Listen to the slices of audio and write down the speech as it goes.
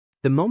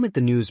The moment the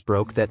news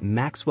broke that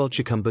Maxwell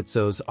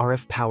Chikumbutso's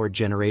RF-powered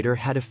generator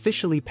had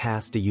officially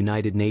passed a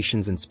United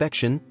Nations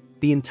inspection,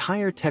 the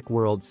entire tech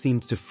world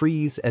seemed to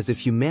freeze as if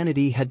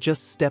humanity had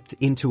just stepped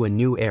into a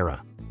new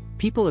era.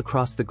 People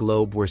across the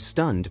globe were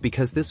stunned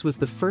because this was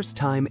the first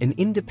time an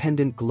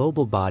independent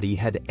global body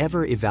had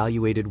ever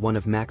evaluated one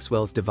of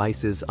Maxwell's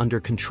devices under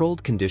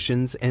controlled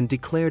conditions and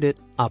declared it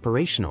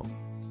operational.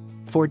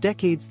 For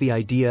decades, the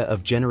idea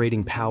of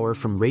generating power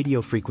from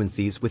radio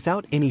frequencies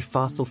without any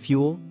fossil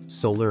fuel,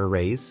 solar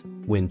arrays,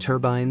 wind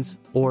turbines,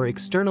 or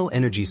external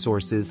energy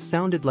sources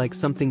sounded like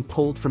something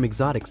pulled from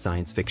exotic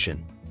science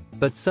fiction.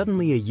 But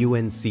suddenly a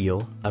UN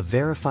seal, a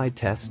verified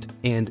test,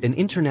 and an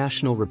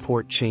international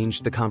report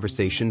changed the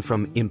conversation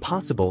from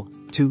impossible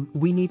to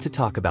we need to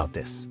talk about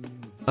this.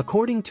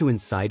 According to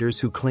insiders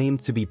who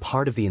claimed to be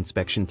part of the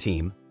inspection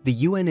team, the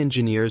UN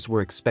engineers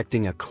were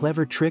expecting a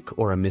clever trick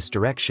or a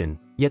misdirection,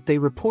 yet they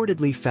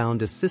reportedly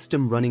found a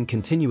system running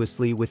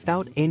continuously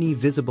without any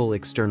visible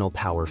external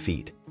power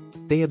feed.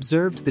 They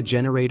observed the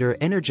generator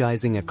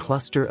energizing a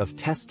cluster of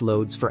test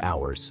loads for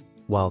hours,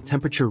 while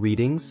temperature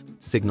readings,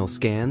 signal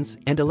scans,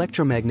 and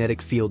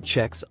electromagnetic field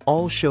checks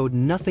all showed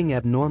nothing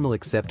abnormal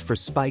except for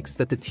spikes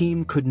that the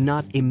team could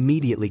not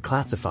immediately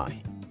classify.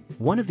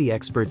 One of the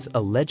experts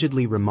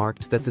allegedly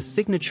remarked that the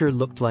signature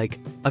looked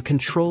like a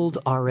controlled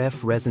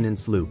RF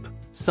resonance loop,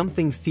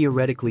 something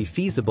theoretically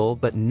feasible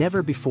but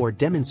never before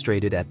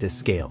demonstrated at this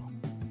scale.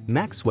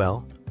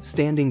 Maxwell,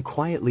 standing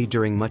quietly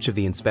during much of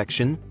the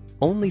inspection,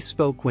 only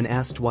spoke when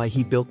asked why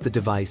he built the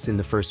device in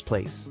the first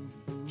place.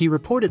 He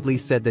reportedly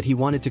said that he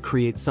wanted to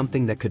create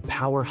something that could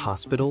power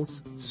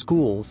hospitals,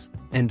 schools,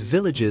 and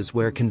villages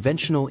where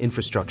conventional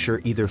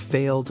infrastructure either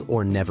failed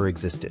or never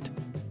existed.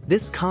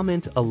 This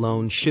comment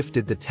alone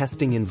shifted the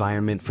testing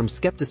environment from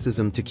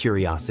skepticism to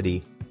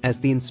curiosity,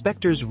 as the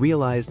inspectors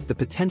realized the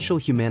potential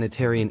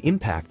humanitarian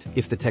impact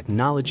if the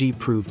technology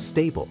proved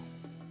stable.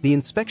 The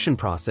inspection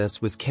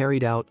process was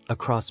carried out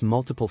across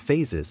multiple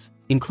phases,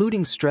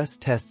 including stress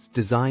tests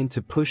designed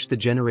to push the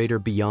generator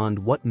beyond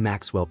what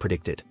Maxwell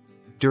predicted.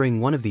 During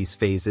one of these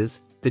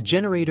phases, the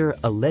generator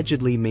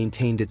allegedly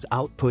maintained its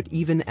output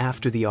even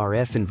after the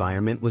RF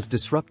environment was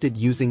disrupted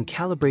using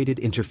calibrated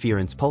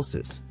interference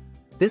pulses.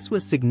 This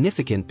was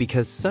significant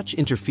because such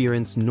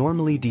interference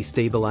normally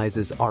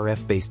destabilizes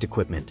RF-based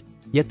equipment,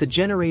 yet the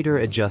generator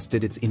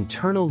adjusted its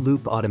internal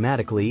loop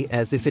automatically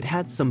as if it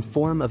had some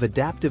form of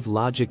adaptive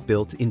logic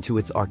built into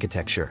its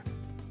architecture.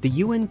 The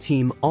UN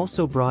team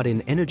also brought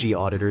in energy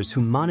auditors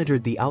who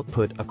monitored the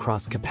output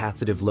across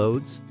capacitive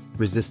loads,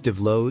 resistive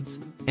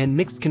loads, and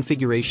mixed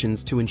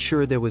configurations to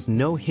ensure there was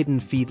no hidden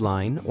feed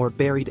line or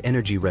buried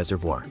energy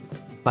reservoir.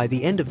 By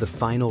the end of the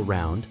final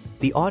round,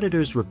 the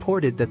auditors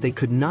reported that they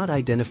could not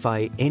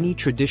identify any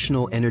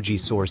traditional energy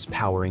source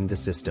powering the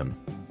system.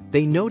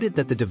 They noted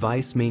that the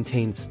device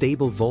maintained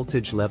stable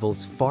voltage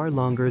levels far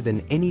longer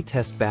than any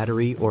test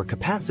battery or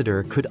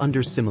capacitor could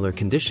under similar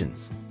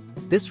conditions.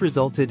 This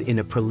resulted in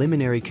a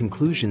preliminary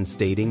conclusion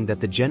stating that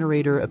the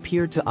generator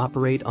appeared to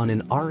operate on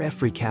an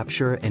RF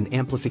recapture and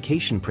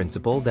amplification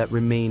principle that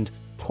remained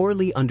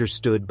poorly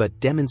understood but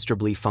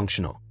demonstrably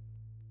functional.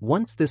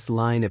 Once this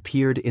line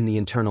appeared in the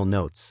internal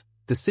notes,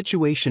 the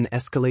situation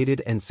escalated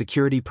and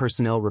security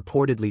personnel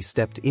reportedly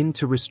stepped in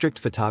to restrict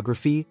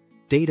photography,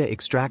 data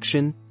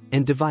extraction,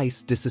 and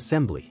device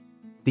disassembly.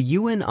 The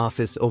UN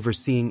office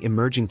overseeing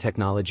emerging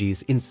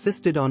technologies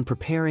insisted on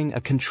preparing a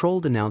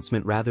controlled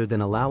announcement rather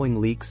than allowing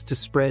leaks to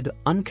spread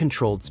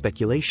uncontrolled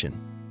speculation.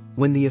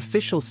 When the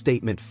official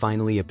statement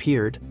finally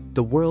appeared,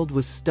 the world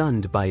was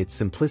stunned by its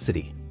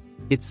simplicity.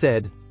 It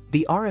said,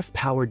 "The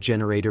RF-powered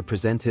generator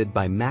presented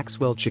by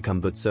Maxwell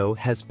Chikumbutso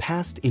has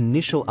passed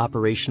initial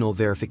operational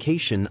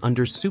verification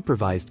under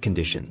supervised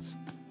conditions.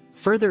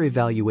 Further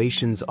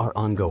evaluations are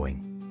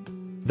ongoing."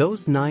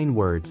 Those 9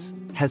 words,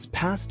 "has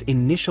passed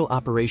initial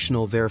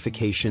operational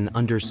verification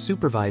under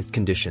supervised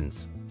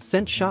conditions,"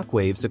 sent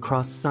shockwaves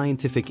across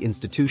scientific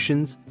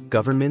institutions,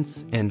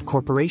 governments, and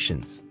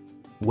corporations.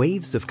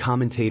 Waves of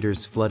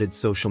commentators flooded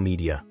social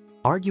media,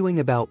 arguing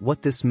about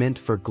what this meant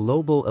for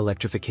global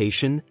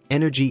electrification,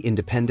 energy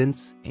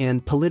independence,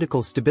 and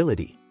political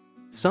stability.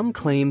 Some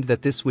claimed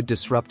that this would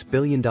disrupt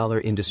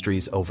billion-dollar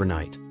industries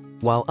overnight,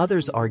 while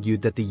others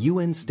argued that the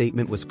UN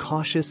statement was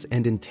cautious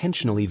and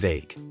intentionally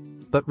vague.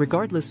 But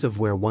regardless of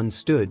where one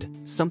stood,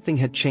 something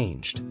had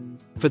changed.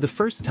 For the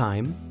first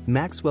time,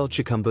 Maxwell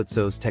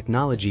Chikumbutso's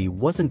technology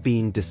wasn't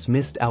being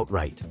dismissed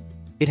outright.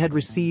 It had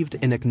received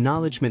an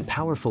acknowledgement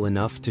powerful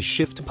enough to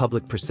shift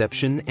public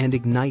perception and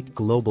ignite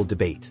global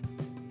debate.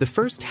 The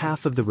first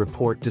half of the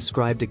report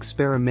described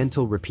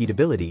experimental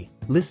repeatability,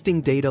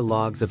 listing data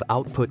logs of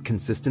output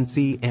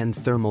consistency and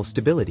thermal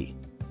stability.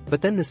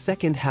 But then the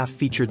second half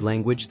featured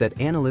language that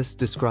analysts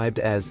described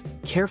as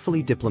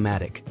carefully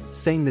diplomatic,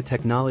 saying the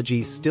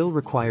technology still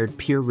required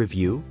peer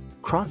review,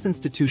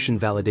 cross-institution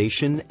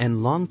validation,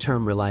 and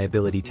long-term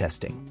reliability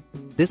testing.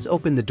 This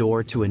opened the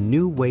door to a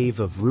new wave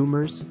of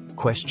rumors,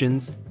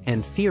 questions,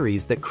 and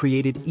theories that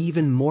created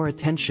even more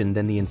attention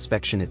than the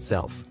inspection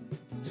itself.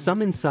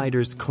 Some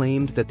insiders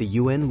claimed that the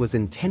UN was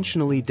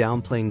intentionally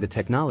downplaying the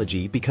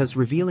technology because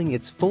revealing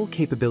its full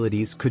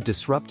capabilities could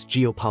disrupt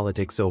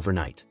geopolitics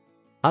overnight.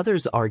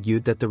 Others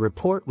argued that the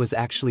report was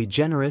actually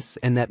generous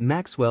and that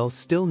Maxwell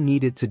still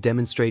needed to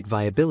demonstrate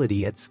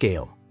viability at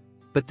scale.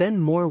 But then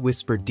more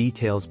whispered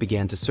details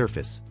began to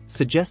surface,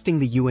 suggesting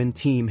the UN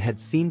team had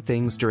seen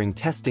things during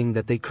testing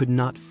that they could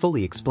not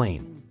fully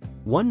explain.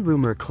 One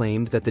rumor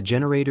claimed that the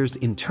generator's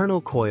internal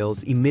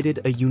coils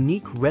emitted a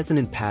unique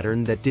resonant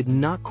pattern that did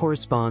not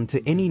correspond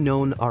to any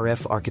known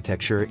RF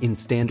architecture in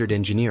standard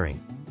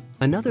engineering.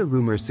 Another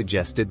rumor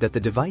suggested that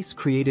the device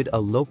created a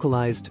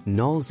localized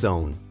null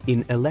zone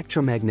in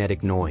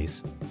electromagnetic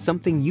noise,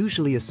 something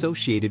usually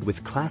associated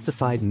with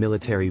classified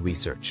military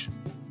research.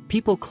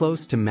 People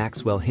close to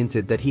Maxwell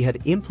hinted that he had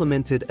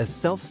implemented a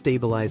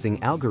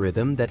self-stabilizing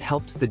algorithm that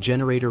helped the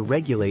generator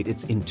regulate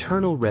its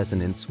internal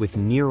resonance with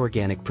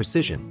near-organic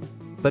precision.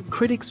 But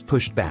critics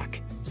pushed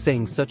back,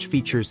 saying such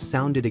features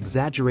sounded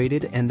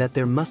exaggerated and that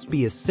there must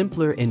be a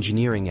simpler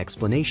engineering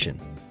explanation.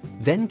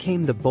 Then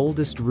came the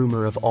boldest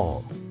rumor of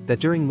all, that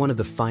during one of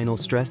the final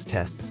stress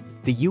tests,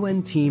 the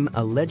UN team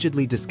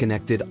allegedly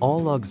disconnected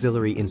all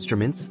auxiliary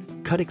instruments,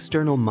 cut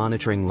external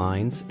monitoring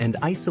lines, and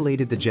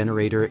isolated the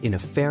generator in a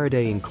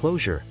Faraday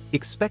enclosure,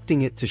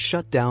 expecting it to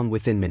shut down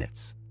within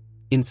minutes.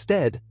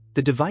 Instead,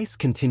 the device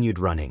continued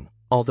running,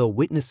 although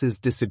witnesses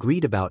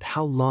disagreed about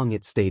how long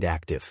it stayed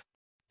active.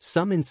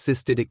 Some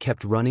insisted it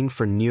kept running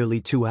for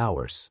nearly 2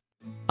 hours.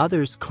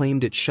 Others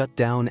claimed it shut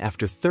down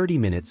after 30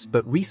 minutes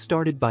but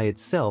restarted by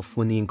itself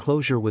when the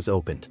enclosure was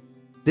opened.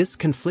 This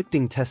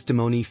conflicting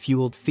testimony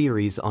fueled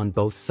theories on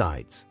both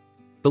sides.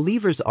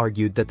 Believers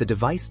argued that the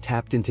device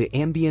tapped into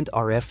ambient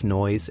RF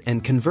noise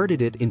and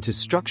converted it into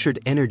structured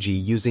energy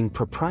using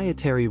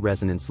proprietary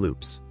resonance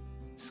loops.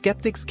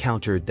 Skeptics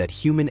countered that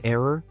human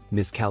error,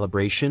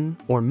 miscalibration,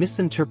 or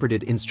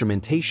misinterpreted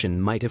instrumentation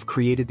might have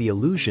created the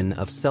illusion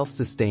of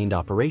self-sustained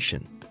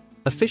operation.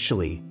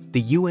 Officially,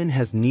 the UN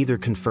has neither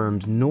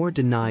confirmed nor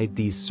denied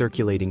these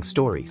circulating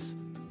stories.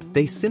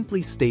 They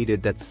simply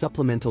stated that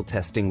supplemental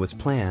testing was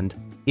planned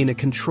in a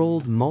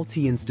controlled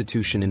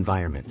multi-institution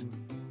environment.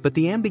 But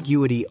the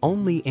ambiguity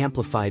only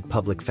amplified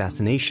public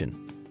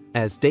fascination.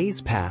 As days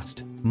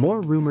passed,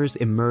 more rumors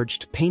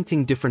emerged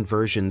painting different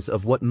versions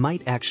of what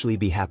might actually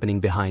be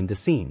happening behind the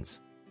scenes.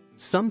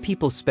 Some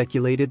people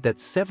speculated that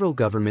several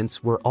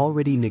governments were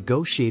already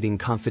negotiating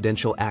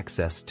confidential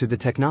access to the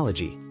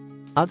technology.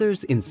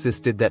 Others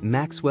insisted that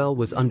Maxwell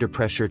was under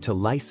pressure to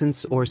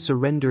license or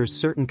surrender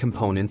certain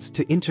components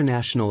to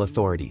international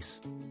authorities.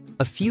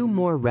 A few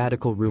more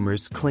radical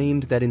rumors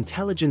claimed that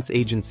intelligence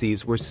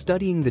agencies were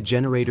studying the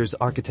generator's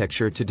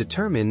architecture to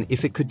determine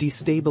if it could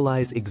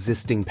destabilize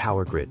existing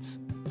power grids.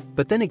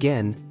 But then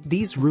again,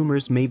 these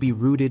rumors may be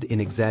rooted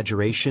in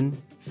exaggeration,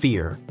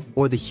 fear,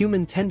 or the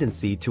human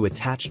tendency to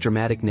attach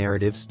dramatic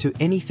narratives to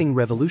anything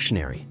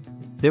revolutionary.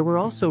 There were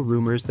also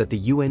rumors that the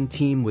UN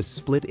team was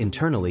split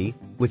internally,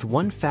 with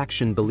one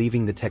faction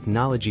believing the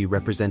technology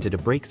represented a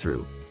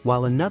breakthrough,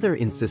 while another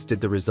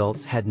insisted the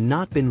results had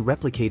not been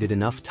replicated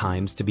enough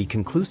times to be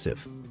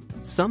conclusive.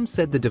 Some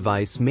said the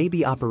device may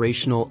be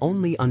operational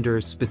only under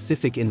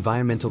specific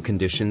environmental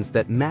conditions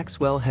that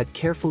Maxwell had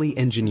carefully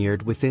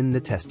engineered within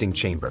the testing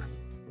chamber.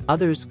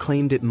 Others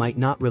claimed it might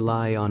not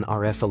rely on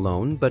RF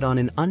alone but on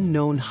an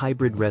unknown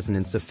hybrid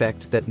resonance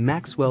effect that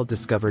Maxwell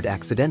discovered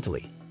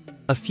accidentally.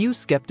 A few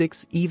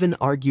skeptics even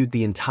argued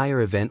the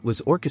entire event was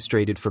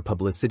orchestrated for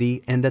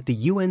publicity and that the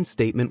UN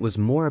statement was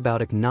more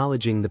about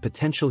acknowledging the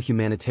potential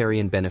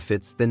humanitarian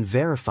benefits than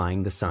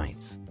verifying the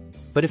science.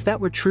 But if that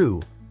were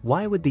true,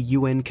 why would the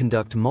UN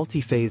conduct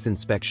multi-phase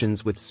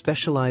inspections with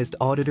specialized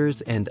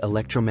auditors and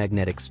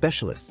electromagnetic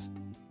specialists?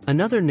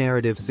 Another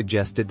narrative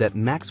suggested that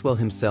Maxwell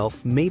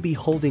himself may be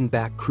holding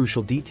back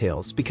crucial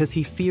details because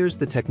he fears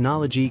the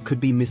technology could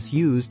be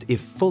misused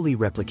if fully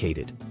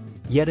replicated.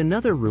 Yet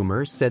another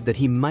rumor said that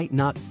he might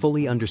not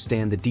fully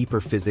understand the deeper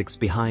physics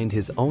behind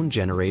his own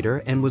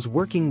generator and was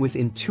working with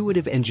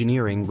intuitive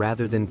engineering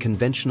rather than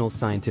conventional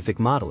scientific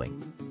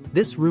modeling.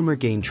 This rumor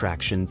gained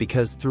traction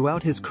because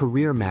throughout his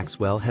career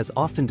Maxwell has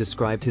often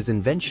described his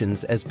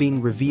inventions as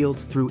being revealed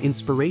through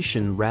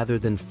inspiration rather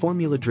than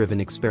formula-driven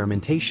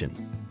experimentation.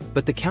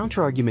 But the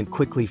counterargument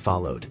quickly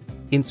followed.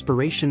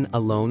 Inspiration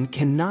alone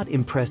cannot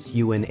impress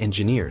UN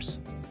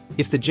engineers.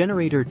 If the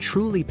generator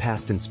truly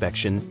passed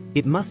inspection,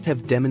 it must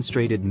have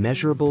demonstrated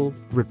measurable,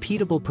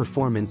 repeatable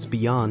performance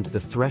beyond the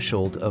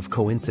threshold of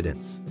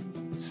coincidence.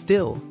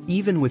 Still,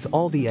 even with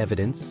all the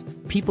evidence,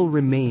 people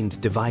remained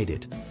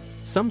divided.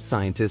 Some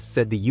scientists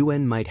said the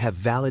UN might have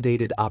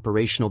validated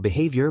operational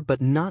behavior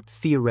but not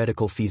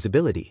theoretical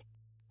feasibility.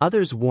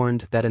 Others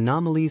warned that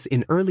anomalies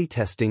in early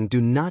testing do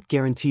not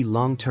guarantee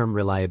long-term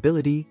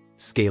reliability,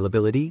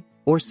 scalability,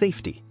 or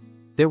safety.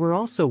 There were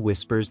also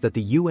whispers that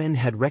the UN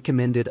had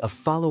recommended a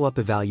follow-up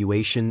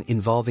evaluation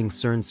involving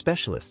CERN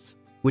specialists,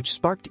 which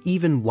sparked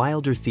even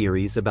wilder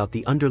theories about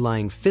the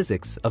underlying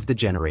physics of the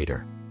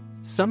generator.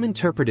 Some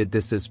interpreted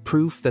this as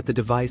proof that the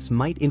device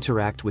might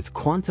interact with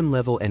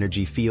quantum-level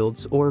energy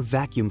fields or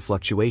vacuum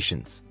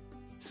fluctuations.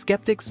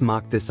 Skeptics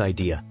mocked this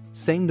idea,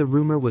 saying the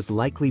rumor was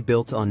likely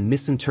built on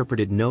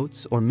misinterpreted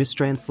notes or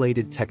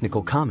mistranslated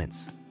technical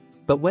comments.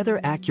 But whether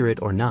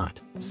accurate or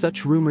not,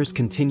 such rumors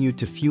continued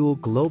to fuel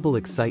global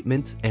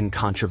excitement and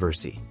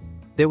controversy.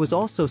 There was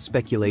also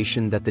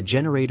speculation that the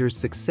generator's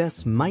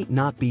success might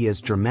not be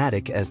as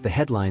dramatic as the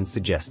headlines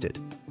suggested.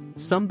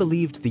 Some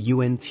believed the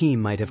UN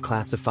team might have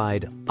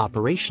classified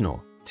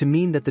operational to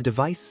mean that the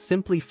device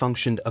simply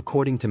functioned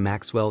according to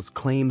Maxwell's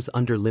claims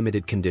under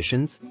limited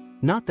conditions,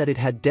 not that it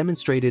had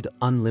demonstrated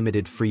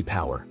unlimited free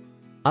power.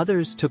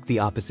 Others took the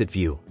opposite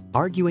view,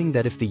 arguing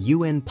that if the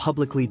UN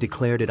publicly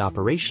declared it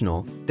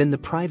operational, then the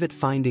private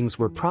findings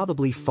were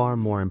probably far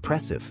more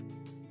impressive.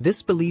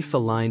 This belief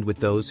aligned with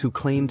those who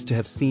claimed to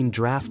have seen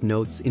draft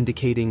notes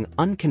indicating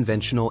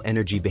unconventional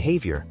energy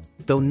behavior,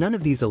 though none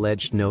of these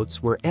alleged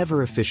notes were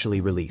ever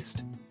officially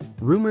released.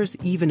 Rumors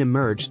even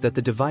emerged that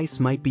the device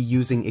might be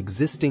using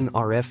existing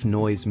RF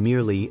noise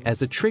merely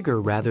as a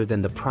trigger rather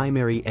than the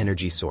primary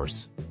energy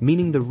source,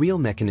 meaning the real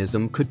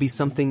mechanism could be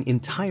something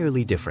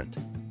entirely different.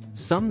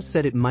 Some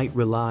said it might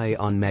rely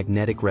on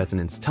magnetic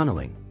resonance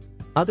tunneling.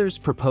 Others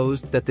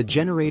proposed that the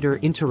generator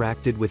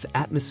interacted with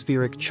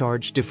atmospheric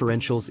charge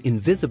differentials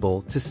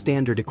invisible to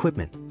standard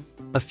equipment.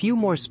 A few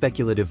more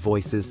speculative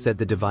voices said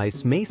the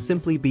device may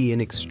simply be an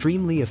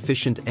extremely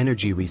efficient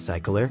energy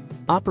recycler,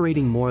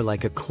 operating more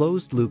like a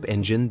closed-loop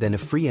engine than a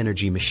free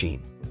energy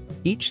machine.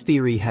 Each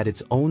theory had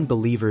its own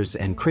believers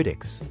and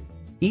critics.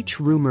 Each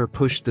rumor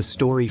pushed the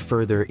story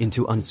further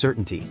into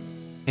uncertainty,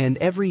 and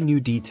every new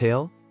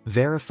detail,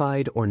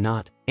 verified or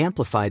not,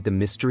 amplified the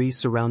mystery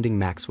surrounding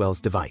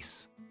Maxwell's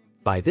device.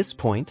 By this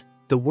point,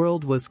 the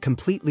world was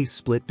completely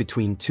split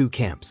between two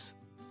camps.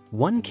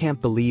 One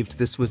camp believed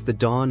this was the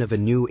dawn of a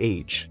new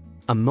age,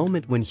 a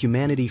moment when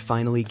humanity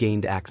finally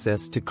gained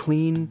access to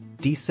clean,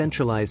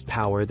 decentralized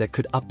power that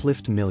could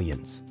uplift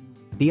millions.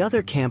 The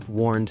other camp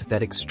warned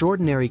that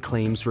extraordinary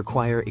claims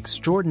require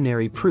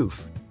extraordinary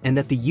proof, and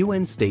that the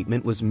UN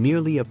statement was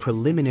merely a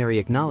preliminary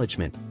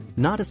acknowledgement,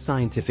 not a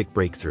scientific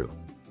breakthrough.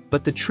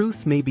 But the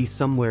truth may be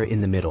somewhere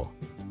in the middle.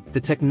 The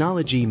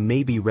technology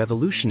may be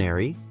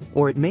revolutionary,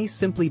 or it may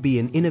simply be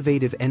an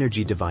innovative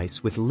energy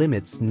device with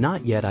limits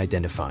not yet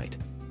identified.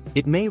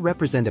 It may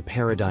represent a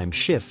paradigm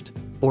shift,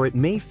 or it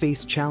may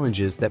face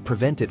challenges that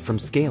prevent it from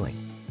scaling.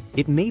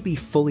 It may be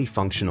fully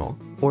functional,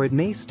 or it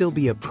may still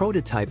be a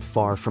prototype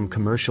far from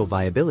commercial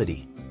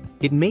viability.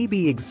 It may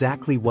be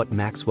exactly what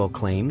Maxwell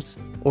claims,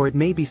 or it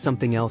may be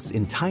something else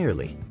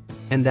entirely.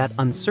 And that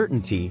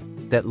uncertainty,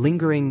 that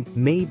lingering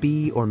may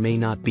be or may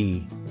not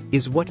be,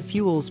 is what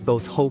fuels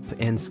both hope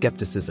and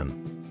skepticism.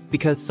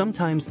 Because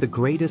sometimes the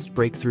greatest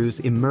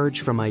breakthroughs emerge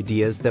from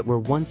ideas that were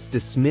once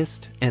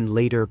dismissed and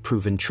later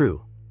proven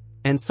true.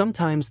 And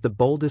sometimes the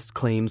boldest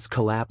claims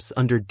collapse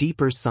under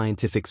deeper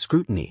scientific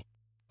scrutiny.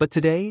 But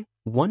today,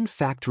 one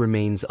fact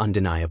remains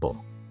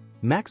undeniable.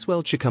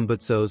 Maxwell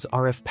Chikumbutso's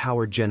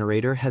RF-powered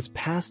generator has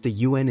passed a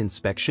UN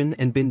inspection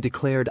and been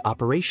declared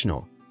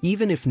operational,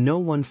 even if no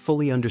one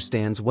fully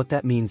understands what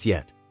that means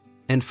yet.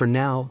 And for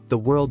now, the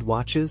world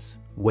watches,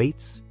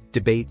 waits,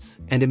 debates,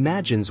 and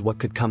imagines what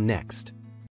could come next.